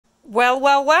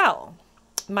Well.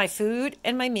 My food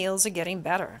and my meals are getting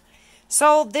better.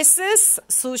 So this is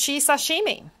sushi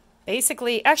sashimi.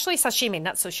 Basically, actually sashimi,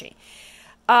 not sushi.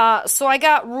 So I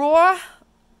got raw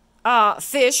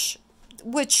fish,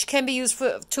 which can be used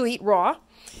to eat raw,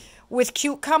 with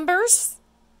cucumbers.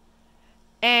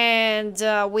 And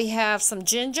we have some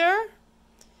ginger.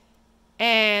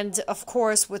 And, of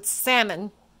course, with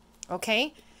salmon.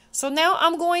 Okay? So now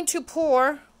I'm going to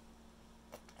pour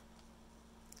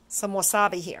some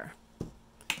wasabi here.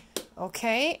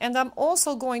 Okay, and I'm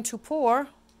also going to pour,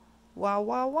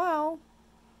 wow,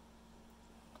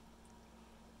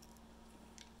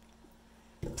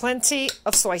 plenty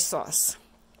of soy sauce.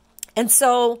 And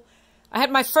so I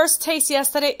had my first taste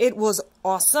yesterday. It was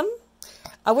awesome.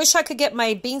 I wish I could get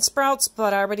my bean sprouts,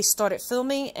 but I already started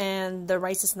filming and the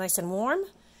rice is nice and warm.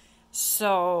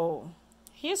 So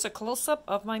here's a close-up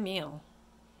of my meal.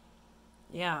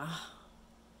 Yeah.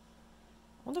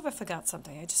 I wonder if I forgot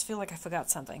something. I just feel like I forgot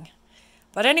something.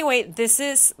 But anyway, this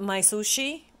is my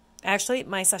sushi. Actually,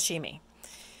 my sashimi.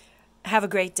 Have a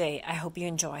great day. I hope you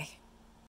enjoy.